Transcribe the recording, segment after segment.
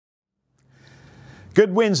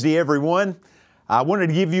Good Wednesday, everyone. I wanted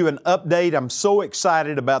to give you an update. I'm so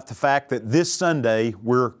excited about the fact that this Sunday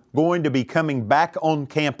we're going to be coming back on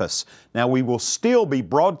campus. Now, we will still be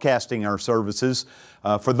broadcasting our services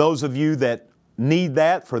for those of you that need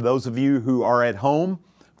that, for those of you who are at home,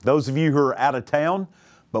 those of you who are out of town.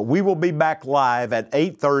 But we will be back live at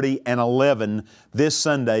 8:30 and 11 this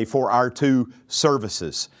Sunday for our two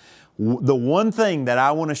services. The one thing that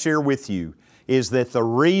I want to share with you is that the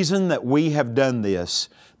reason that we have done this,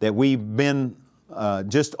 that we've been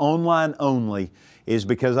just online only, is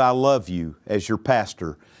because I love you as your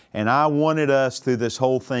pastor. And I wanted us through this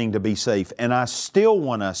whole thing to be safe. And I still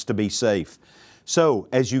want us to be safe. So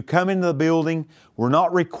as you come into the building, we're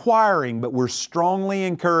not requiring, but we're strongly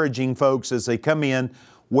encouraging folks as they come in,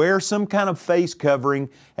 wear some kind of face covering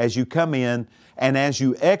as you come in, and as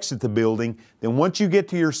you exit the building. Then once you get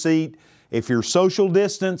to your seat, if you're social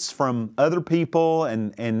distance from other people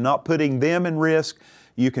and not putting them in risk,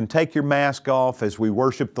 you can take your mask off as we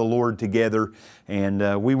worship the Lord together.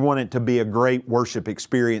 And we want it to be a great worship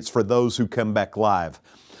experience for those who come back live.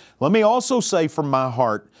 Let me also say from my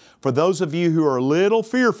heart, for those of you who are a little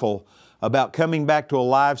fearful about coming back to a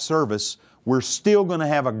live service, we're still going to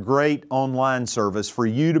have a great online service for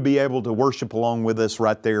you to be able to worship along with us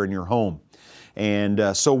right there in your home.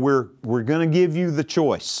 And so we're going to give you the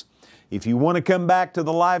choice. If you want to come back to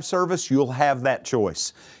the live service, you'll have that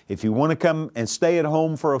choice. If you want to come and stay at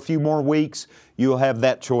home for a few more weeks, you'll have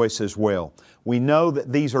that choice as well. We know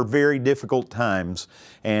that these are very difficult times.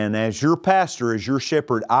 And as your pastor, as your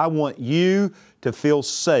shepherd, I want you to feel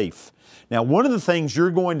safe. Now, one of the things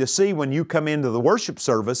you're going to see when you come into the worship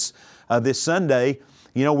service this Sunday,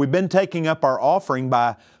 you know, we've been taking up our offering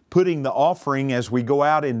by putting the offering as we go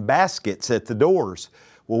out in baskets at the doors.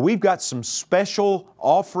 Well, we've got some special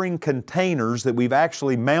offering containers that we've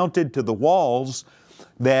actually mounted to the walls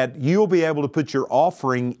that you'll be able to put your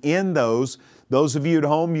offering in those. Those of you at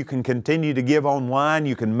home, you can continue to give online.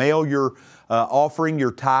 You can mail your offering,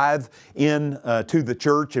 your tithe in to the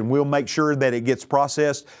church, and we'll make sure that it gets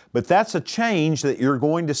processed. But that's a change that you're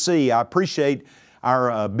going to see. I appreciate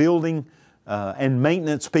our building and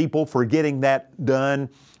maintenance people for getting that done.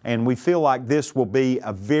 And we feel like this will be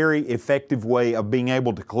a very effective way of being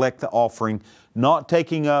able to collect the offering, not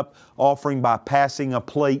taking up offering by passing a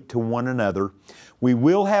plate to one another. We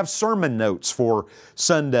will have sermon notes for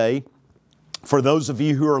Sunday for those of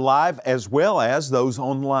you who are live, as well as those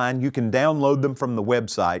online. You can download them from the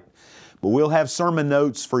website. But we'll have sermon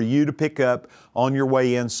notes for you to pick up on your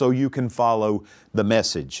way in so you can follow the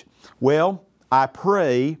message. Well, I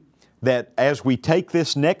pray that as we take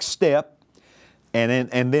this next step,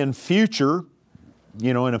 and then future,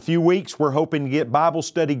 you know, in a few weeks, we're hoping to get Bible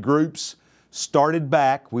study groups started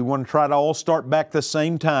back. We want to try to all start back the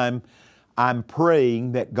same time. I'm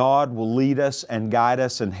praying that God will lead us and guide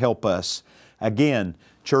us and help us. Again,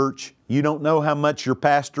 church, you don't know how much your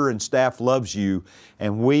pastor and staff loves you,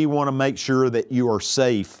 and we want to make sure that you are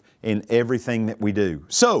safe in everything that we do.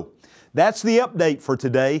 So, that's the update for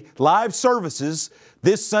today. Live services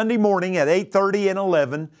this Sunday morning at 8:30 and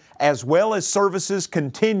 11, as well as services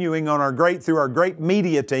continuing on through our great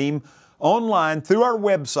media team online through our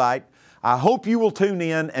website. I hope you will tune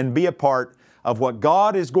in and be a part of what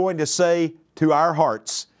God is going to say to our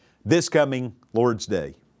hearts this coming Lord's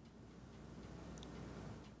Day.